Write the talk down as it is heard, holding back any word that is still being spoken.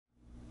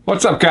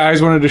What's up,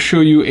 guys? Wanted to show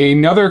you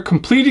another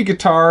completed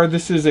guitar.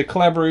 This is a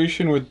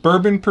collaboration with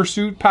Bourbon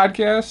Pursuit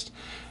podcast,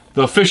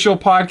 the official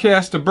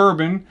podcast of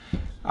Bourbon.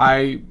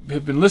 I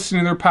have been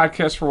listening to their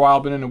podcast for a while,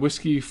 been into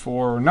whiskey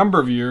for a number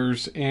of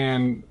years,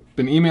 and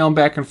been emailing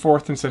back and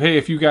forth and said, hey,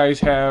 if you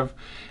guys have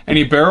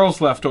any barrels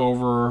left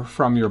over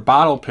from your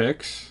bottle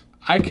picks,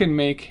 I can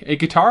make a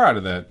guitar out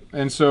of that.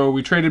 And so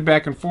we traded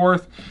back and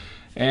forth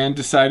and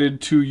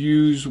decided to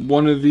use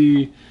one of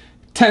the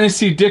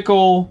Tennessee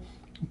Dickel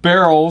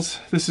barrels.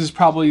 This is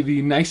probably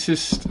the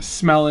nicest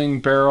smelling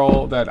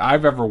barrel that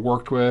I've ever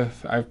worked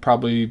with. I've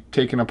probably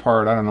taken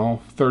apart, I don't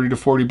know, 30 to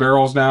 40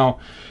 barrels now.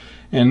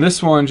 And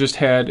this one just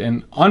had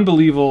an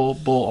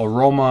unbelievable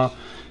aroma.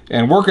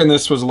 And working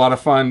this was a lot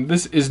of fun.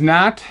 This is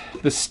not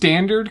the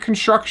standard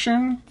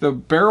construction. The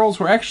barrels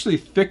were actually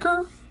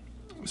thicker.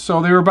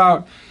 So they were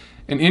about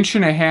 1.5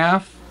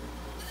 inches.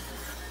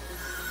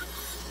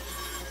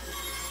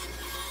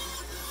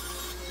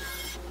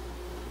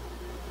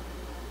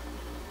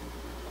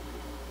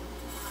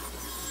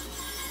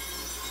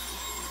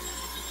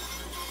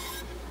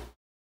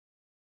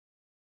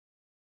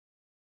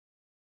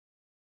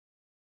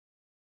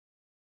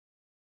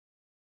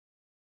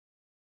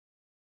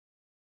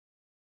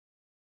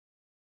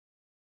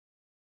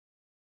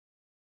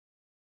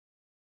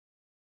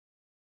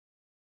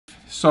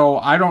 So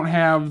I don't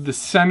have the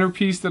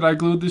centerpiece that I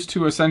glued this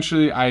to.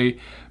 Essentially, I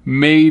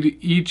made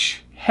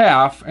each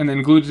half and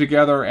then glued it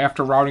together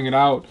after routing it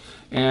out.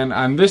 And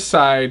on this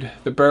side,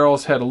 the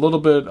barrels had a little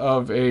bit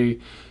of a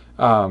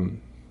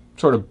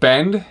sort of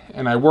bend,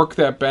 and I worked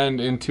that bend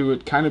into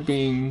it kind of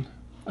being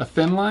a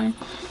thin line.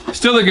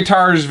 Still, the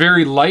guitar is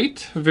very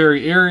light,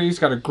 very airy. It's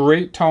got a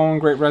great tone,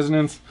 great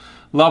resonance.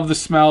 Love the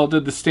smell.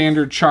 Did the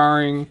standard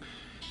charring,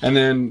 and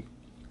then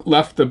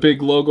left the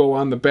big logo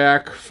on the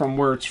back from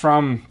where it's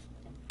from.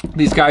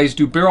 These guys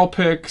do barrel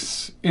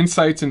picks,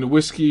 insights into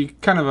whiskey,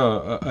 kind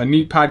of a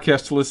neat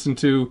podcast to listen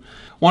to.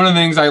 One of the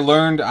things I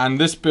learned on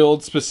this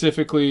build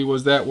specifically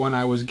was that when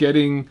I was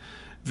getting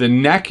the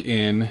neck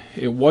in,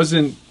 it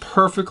wasn't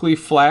perfectly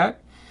flat.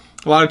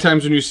 A lot of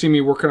times when you see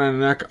me working on a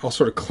neck, I'll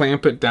sort of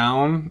clamp it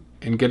down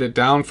and get it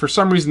down. For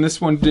some reason,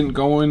 this one didn't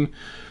go in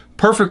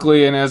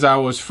perfectly, and as I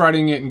was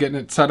fretting it and getting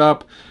it set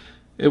up,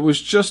 it was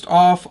just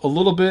off a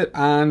little bit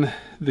on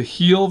the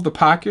heel of the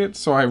pocket,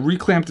 so I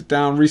reclamped it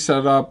down, reset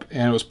it up,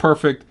 and it was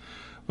perfect.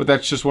 But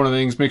that's just one of the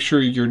things. Make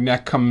sure your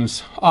neck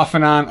comes off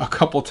and on a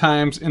couple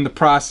times in the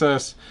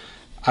process.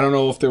 I don't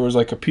know if there was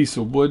like a piece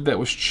of wood that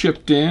was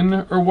chipped in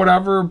or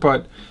whatever,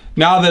 but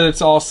now that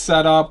it's all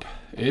set up,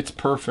 it's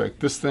perfect.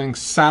 This thing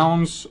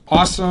sounds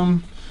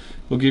awesome.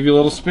 We'll give you a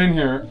little spin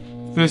here.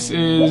 This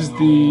is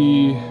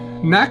the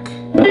neck.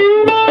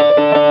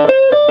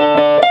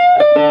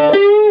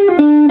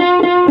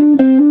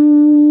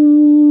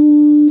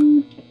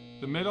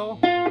 Middle.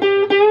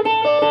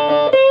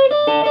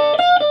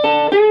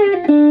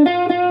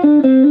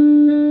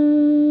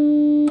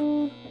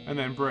 And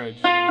then bridge.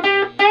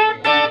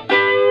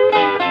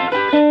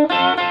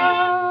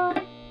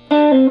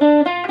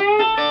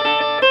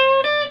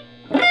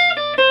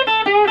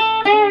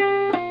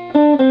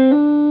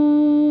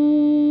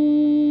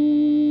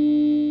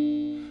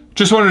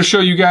 Just wanted to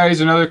show you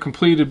guys another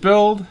completed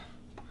build.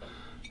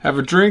 Have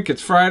a drink,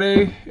 it's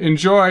Friday,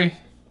 enjoy.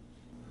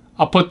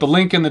 I'll put the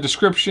link in the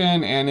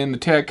description and in the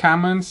tag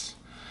comments.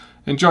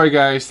 Enjoy,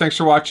 guys. Thanks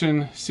for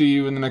watching. See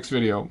you in the next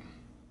video.